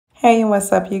Hey,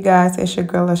 what's up, you guys? It's your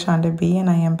girl Ashonda B, and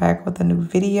I am back with a new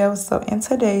video. So in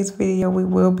today's video, we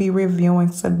will be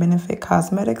reviewing some Benefit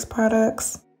Cosmetics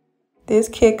products. This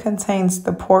kit contains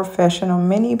the Professional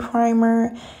Mini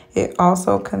Primer. It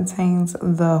also contains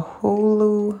the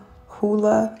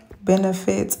Hula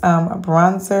Benefits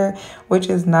bronzer, which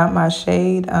is not my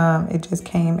shade. It just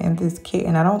came in this kit,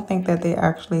 and I don't think that they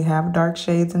actually have dark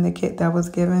shades in the kit that was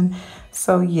given.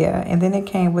 So yeah, and then it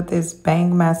came with this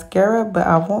Bang mascara, but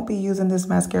I won't be using this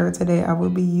mascara today. I will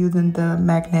be using the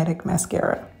magnetic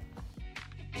mascara.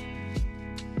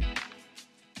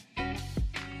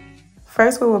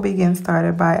 First, we will begin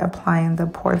started by applying the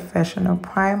Professional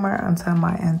Primer onto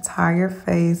my entire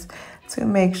face to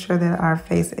make sure that our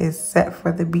face is set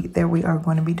for the beat that we are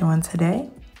going to be doing today.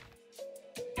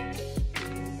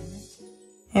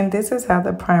 And this is how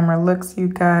the primer looks, you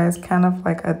guys, kind of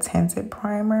like a tinted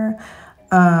primer.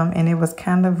 And it was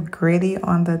kind of gritty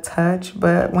on the touch,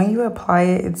 but when you apply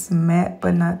it, it's matte,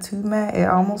 but not too matte. It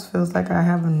almost feels like I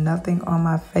have nothing on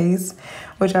my face,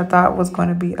 which I thought was going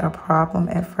to be a problem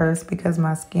at first because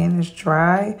my skin is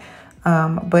dry,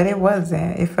 but it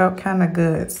wasn't. It felt kind of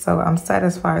good, so I'm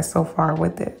satisfied so far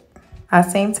with it. I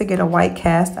seem to get a white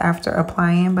cast after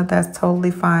applying, but that's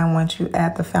totally fine once you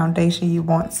add the foundation. You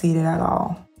won't see it at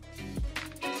all.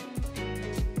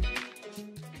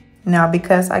 Now,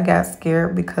 because I got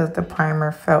scared because the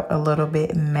primer felt a little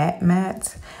bit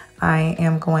matte, I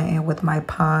am going in with my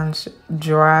Pond's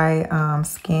Dry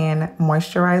Skin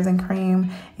Moisturizing Cream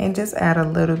and just add a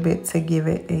little bit to give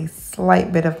it a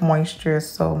slight bit of moisture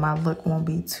so my look won't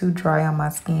be too dry on my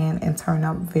skin and turn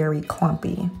out very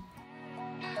clumpy.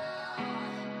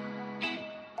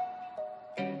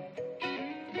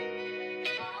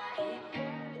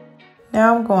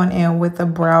 Now I'm going in with the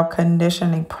Brow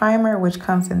Conditioning Primer, which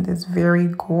comes in this very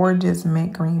gorgeous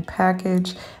mint green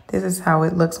package. This is how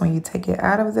it looks when you take it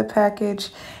out of the package.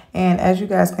 And as you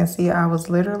guys can see, I was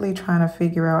literally trying to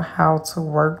figure out how to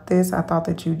work this. I thought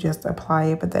that you just apply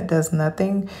it, but that does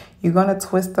nothing. You're going to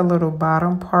twist the little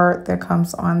bottom part that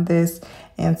comes on this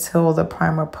until the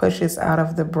primer pushes out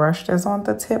of the brush that's on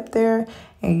the tip there,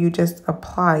 and you just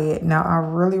apply it. Now, I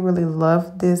really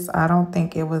love this. I don't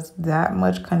think it was that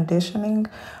much conditioning,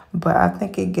 but I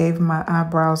think it gave my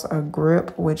eyebrows a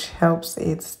grip, which helps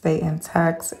it stay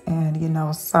intact and, you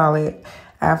know, solid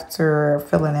after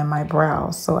filling in my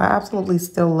brows. So I absolutely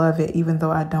still love it, even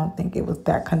though I don't think it was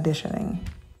that conditioning.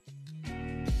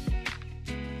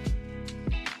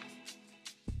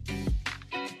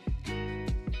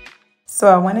 So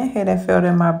I went ahead and filled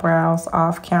in my brows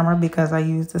off camera because I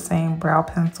use the same brow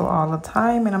pencil all the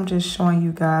time, and I'm just showing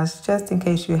you guys just in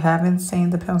case you haven't seen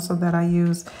the pencil that I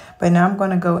use. But now I'm going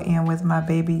to go in with my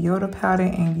Baby Yoda powder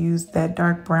and use that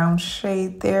dark brown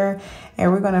shade there,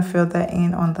 and we're going to fill that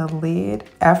in on the lid.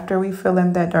 After we fill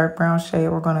in that dark brown shade,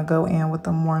 we're going to go in with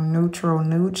a more neutral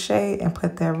nude shade and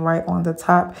put that right on the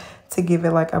top to give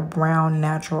it like a brown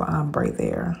natural ombre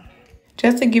there.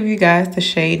 Just to give you guys the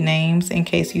shade names in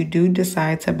case you do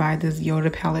decide to buy this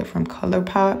Yoda palette from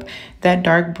ColourPop, that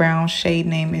dark brown shade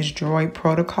name is Droid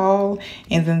Protocol,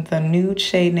 and then the nude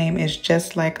shade name is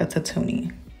Just Like a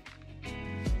Tatooine.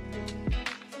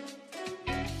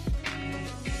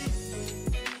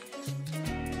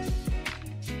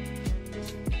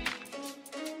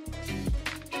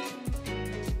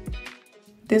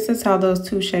 This is how those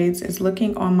two shades is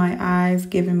looking on my eyes,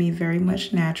 giving me very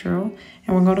much natural.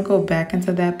 And we're going to go back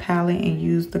into that palette and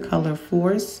use the color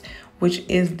Force, which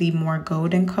is the more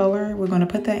golden color. We're going to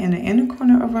put that in the inner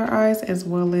corner of our eyes as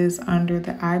well as under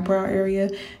the eyebrow area,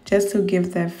 just to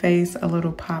give that face a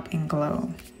little pop and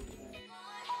glow.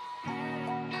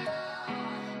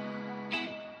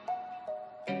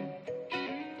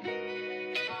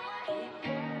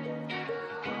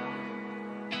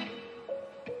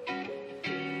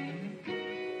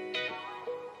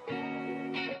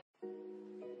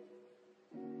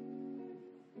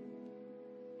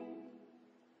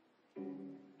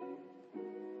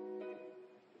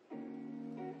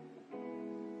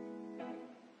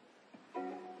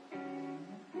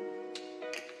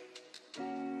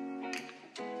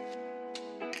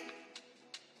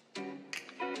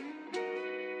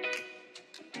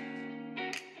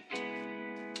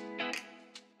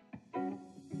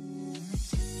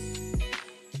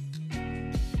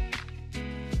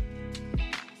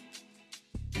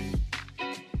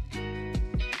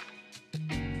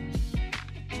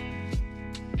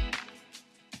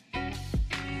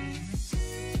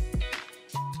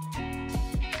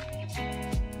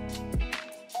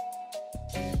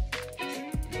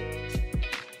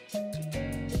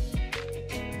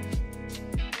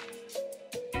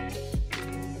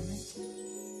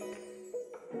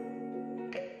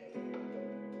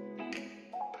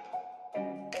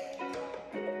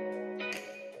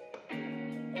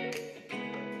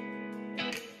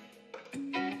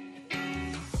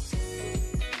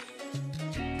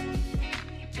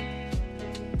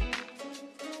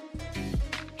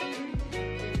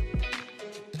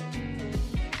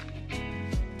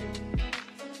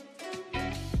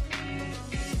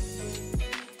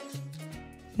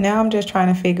 Now I'm just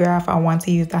trying to figure out if I want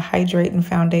to use the hydrating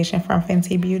foundation from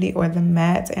Fenty Beauty or the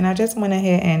matte. And I just went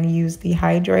ahead and used the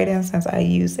hydrating since I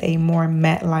use a more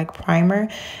matte-like primer.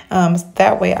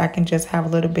 That way I can just have a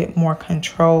little bit more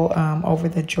control over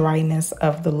the dryness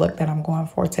of the look that I'm going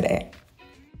for today.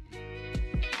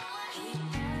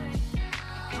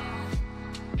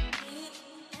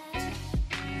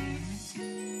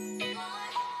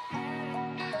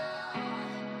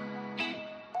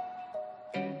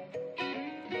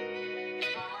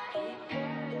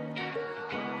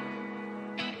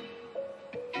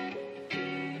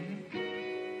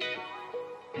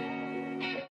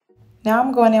 Now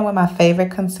I'm going in with my favorite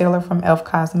concealer from e.l.f.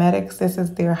 Cosmetics. This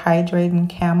is their Hydrating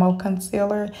Camo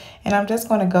Concealer. And I'm just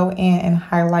going to go in and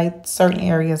highlight certain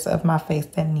areas of my face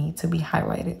that need to be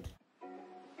highlighted.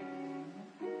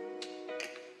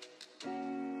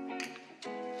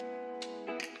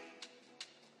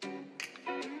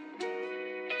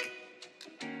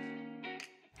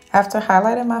 After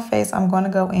highlighting my face, I'm going to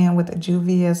go in with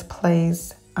Juvia's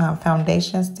Place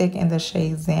foundation stick in the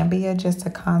shade Zambia just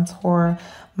to contour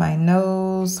my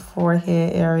nose,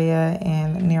 forehead area,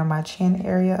 and near my chin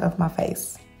area of my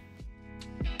face.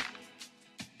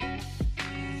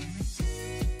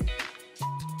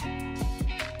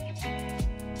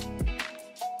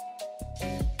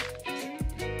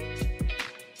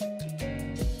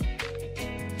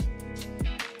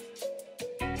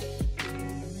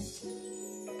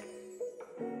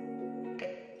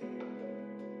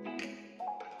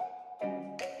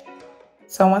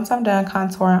 So once I'm done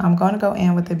contouring, I'm going to go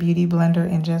in with the Beauty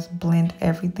Blender and just blend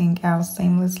everything out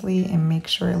seamlessly and make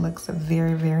sure it looks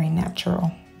very, very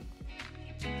natural.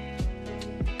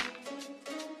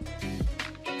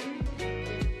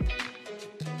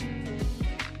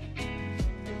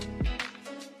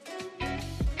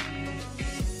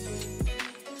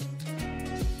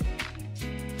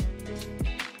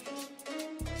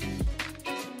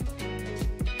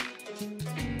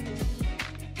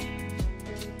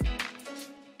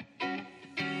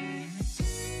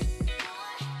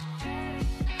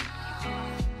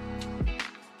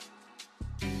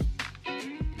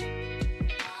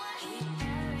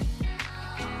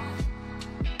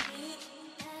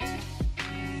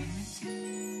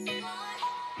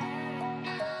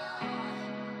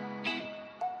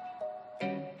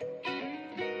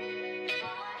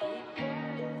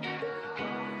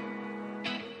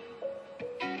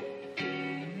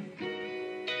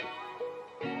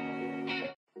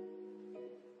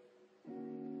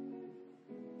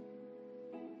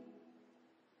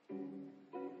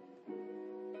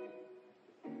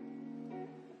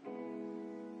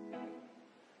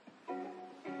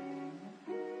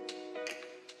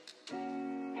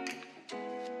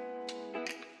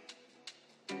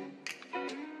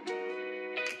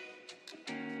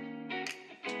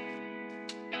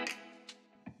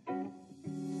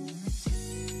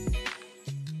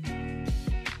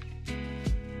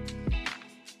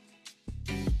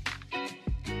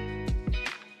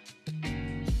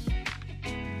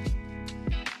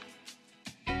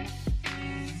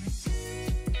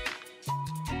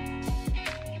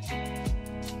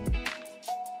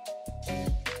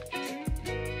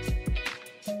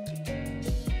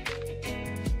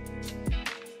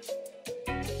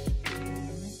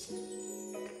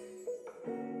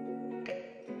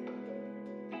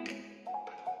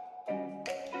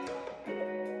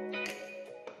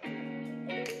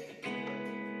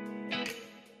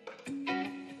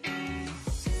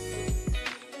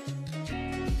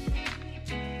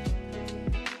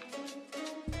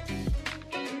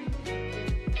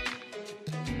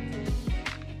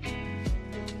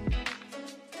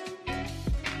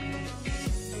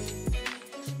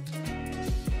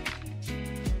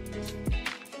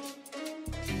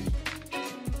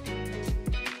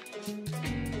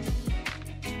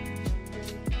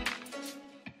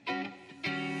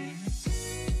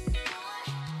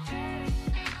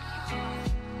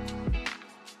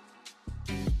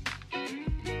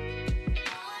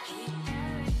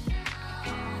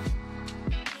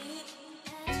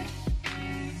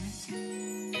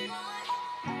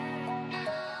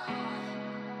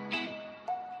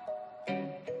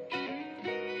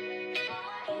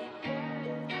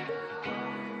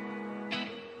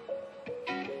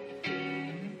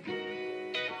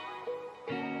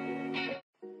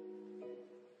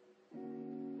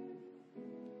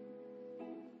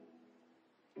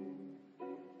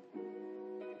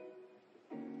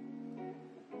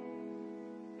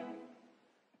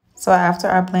 So after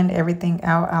I blend everything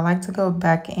out, I like to go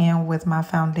back in with my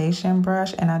foundation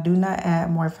brush, and I do not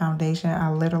add more foundation. I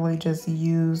literally just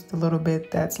use the little bit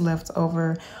that's left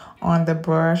over on the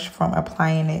brush from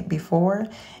applying it before,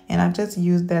 and I just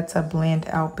used that to blend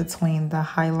out between the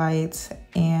highlights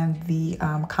and the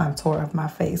contour of my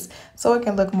face so it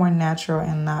can look more natural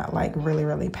and not like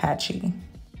really patchy.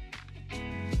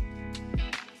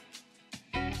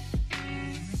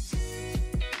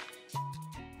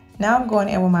 Now I'm going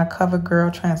in with my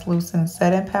CoverGirl translucent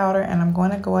setting powder, and I'm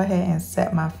going to go ahead and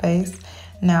set my face.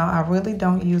 Now I really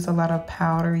don't use a lot of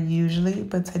powder usually,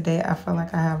 but today I feel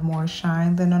like I have more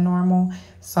shine than a normal,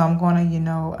 so I'm going to, you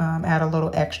know, add a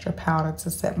little extra powder to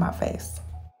set my face.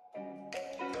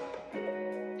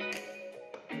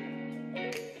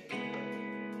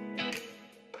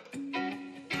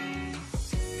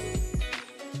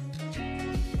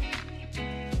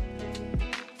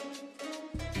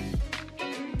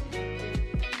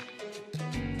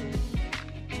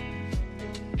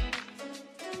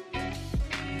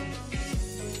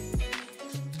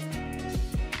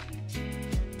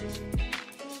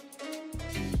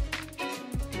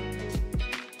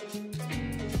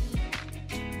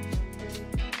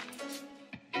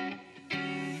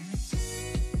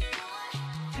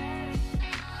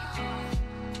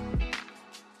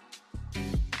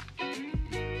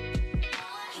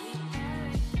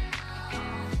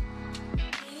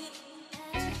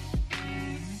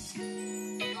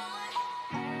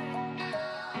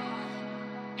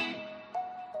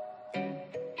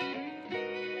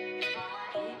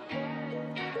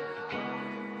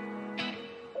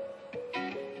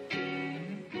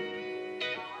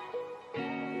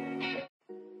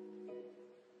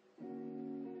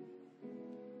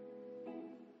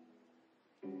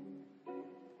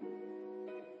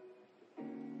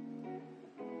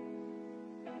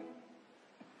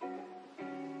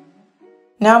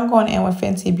 Now I'm going in with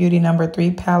Fenty Beauty number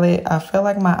 3 palette. I feel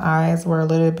like my eyes were a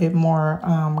little bit more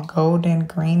golden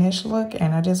greenish look,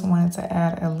 and I just wanted to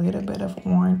add a little bit of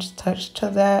orange touch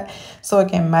to that so it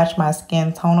can match my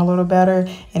skin tone a little better,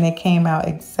 and it came out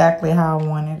exactly how I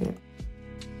wanted it.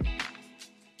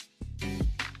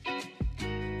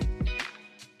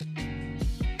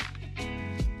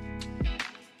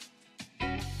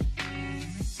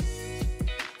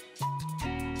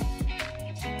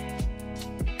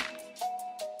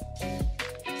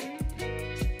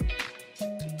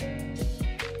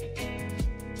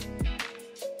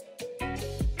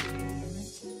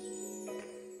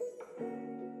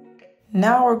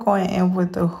 Now we're going in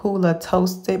with the Hoola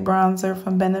Toasted Bronzer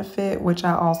from Benefit, which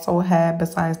I also had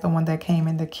besides the one that came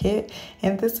in the kit.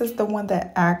 And this is the one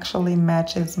that actually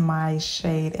matches my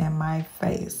shade and my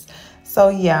face. So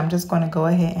yeah, I'm just going to go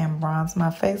ahead and bronze my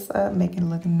face up, make it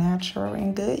look natural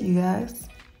and good, you guys.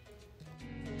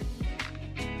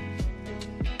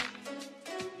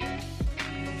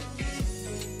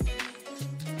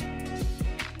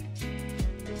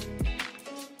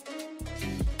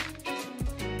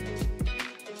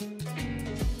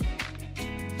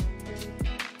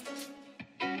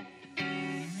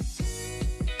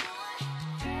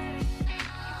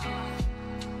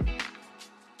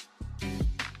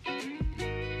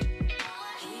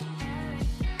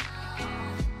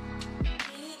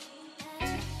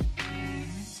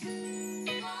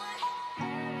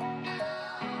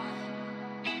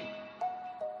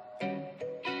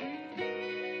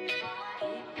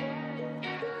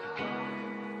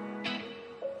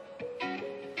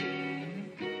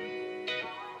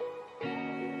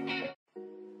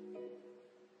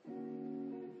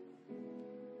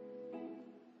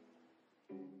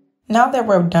 Now that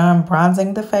we're done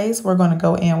bronzing the face, we're going to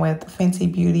go in with Fenty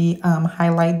Beauty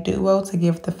Highlight Duo to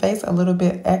give the face a little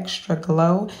bit extra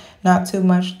glow. Not too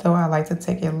much though. I like to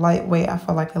take it lightweight. I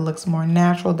feel like it looks more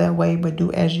natural that way, but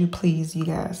do as you please, you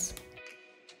guys.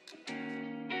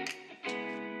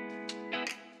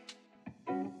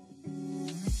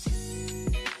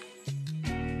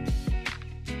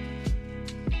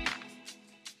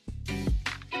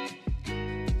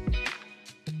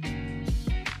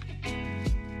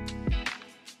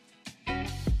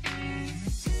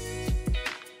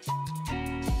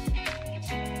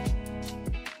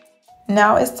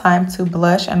 Now it's time to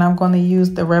blush, and I'm going to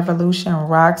use the Revolution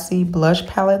Roxy blush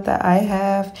palette that I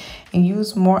have and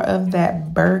use more of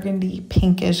that burgundy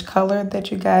pinkish color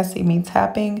that you guys see me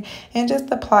tapping and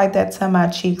just apply that to my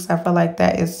cheeks. I feel like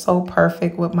that is so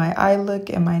perfect with my eye look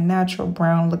and my natural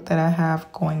brown look that I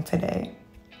have going today.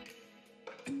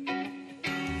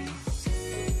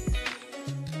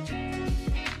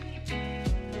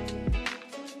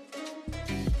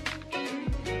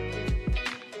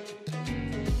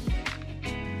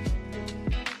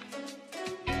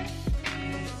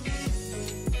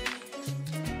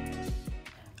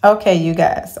 Okay, you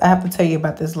guys, I have to tell you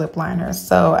about this lip liner.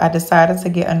 So I decided to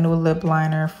get a new lip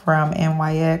liner from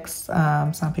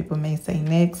NYX. Some people may say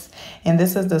NYX. And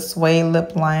this is the suede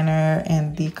lip liner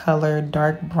in the color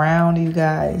dark brown, you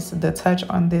guys. The touch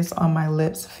on this on my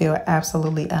lips feel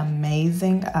absolutely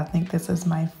amazing. I think this is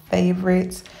my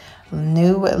favorite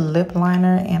new lip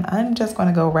liner, and I'm just going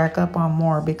to go rack up on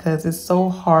more because it's so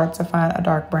hard to find a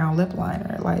dark brown lip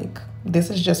liner. Like,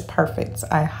 this is just perfect.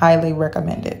 I highly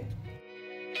recommend it.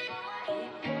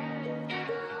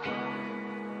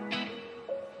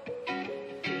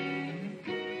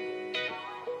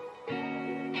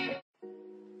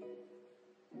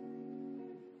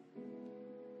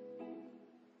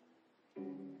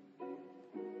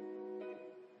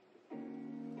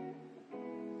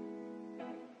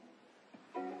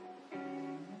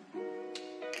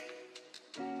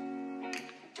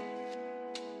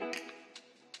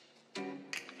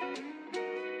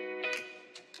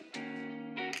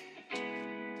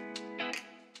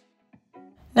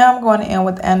 Now I'm going in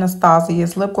with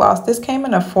Anastasia's lip gloss. This came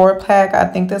in a 4-pack. I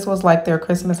think this was like their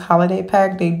Christmas holiday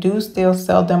pack. They do still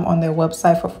sell them on their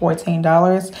website for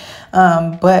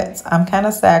 $14. But I'm kind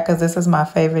of sad because this is my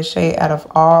favorite shade out of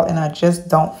all. And I just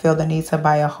don't feel the need to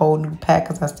buy a whole new pack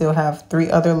because I still have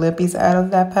 3 other lippies out of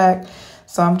that pack.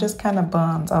 So I'm just kind of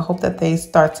bummed. I hope that they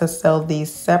start to sell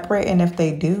these separate. And if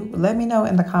they do, let me know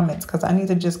in the comments because I need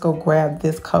to just go grab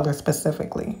this color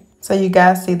specifically. So you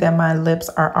guys see that my lips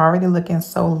are already looking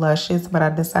so luscious, but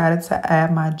I decided to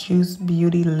add my Juice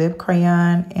Beauty lip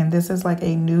crayon, and this is like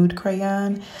a nude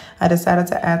crayon. I decided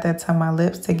to add that to my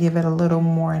lips to give it a little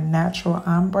more natural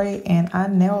ombre, and I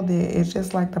nailed it. It's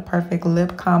just like the perfect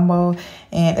lip combo,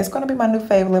 and it's going to be my new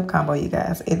favorite lip combo, you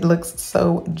guys. It looks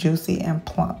so juicy and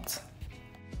plumped.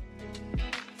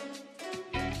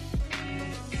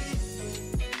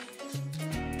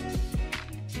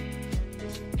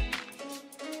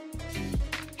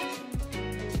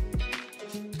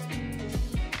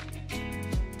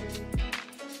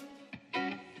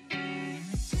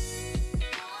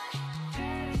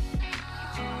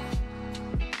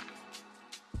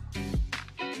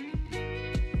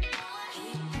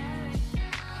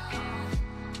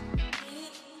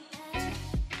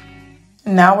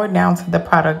 Now we're down to the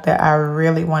product that I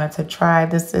really wanted to try.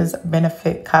 This is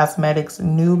Benefit Cosmetics'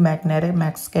 new magnetic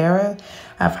mascara.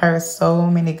 I've heard so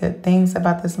many good things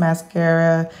about this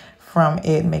mascara, from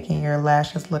it making your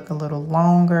lashes look a little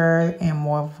longer and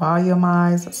more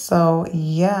volumized. So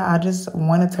yeah, I just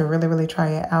wanted to really try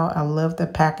it out. I love the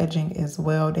packaging as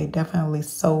well. They definitely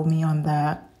sold me on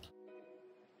that.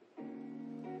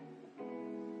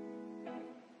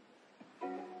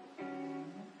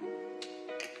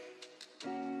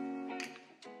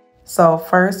 So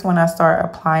first, when I start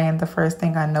applying, the first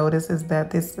thing I notice is that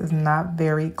this is not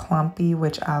very clumpy,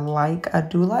 which I like. I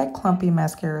do like clumpy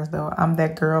mascaras though. I'm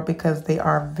that girl because they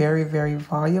are very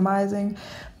volumizing.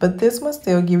 But this will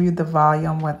still give you the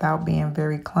volume without being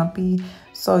very clumpy.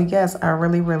 So yes, I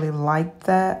really like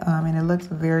that. And it looks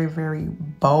very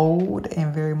bold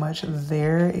and very much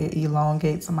there. It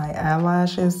elongates my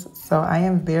eyelashes. So I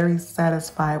am very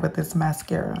satisfied with this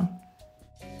mascara.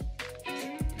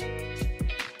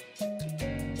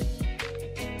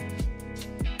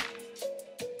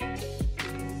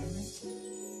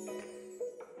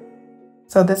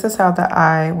 So this is how the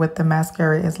eye with the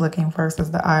mascara is looking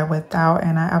versus the eye without,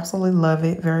 and I absolutely love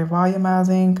it. Very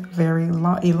volumizing, very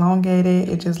elongated.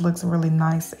 It just looks really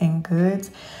nice and good.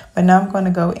 But now I'm going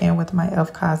to go in with my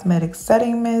e.l.f. Cosmetics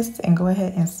setting mist and go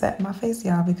ahead and set my face,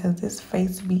 y'all, because this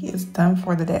face beat is done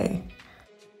for the day.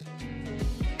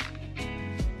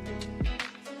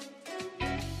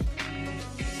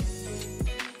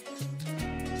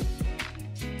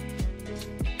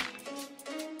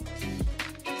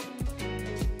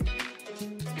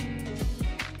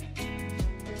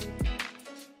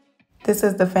 This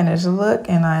is the finished look,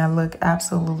 and I look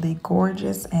absolutely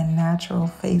gorgeous and natural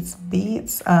face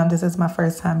beats. This is my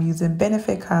first time using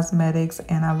Benefit Cosmetics,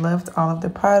 and I loved all of the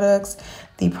products.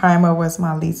 The primer was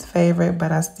my least favorite,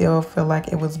 but I still feel like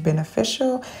it was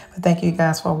beneficial. But thank you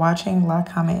guys for watching. Like,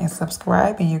 comment, and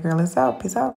subscribe, and your girl is out. Peace out.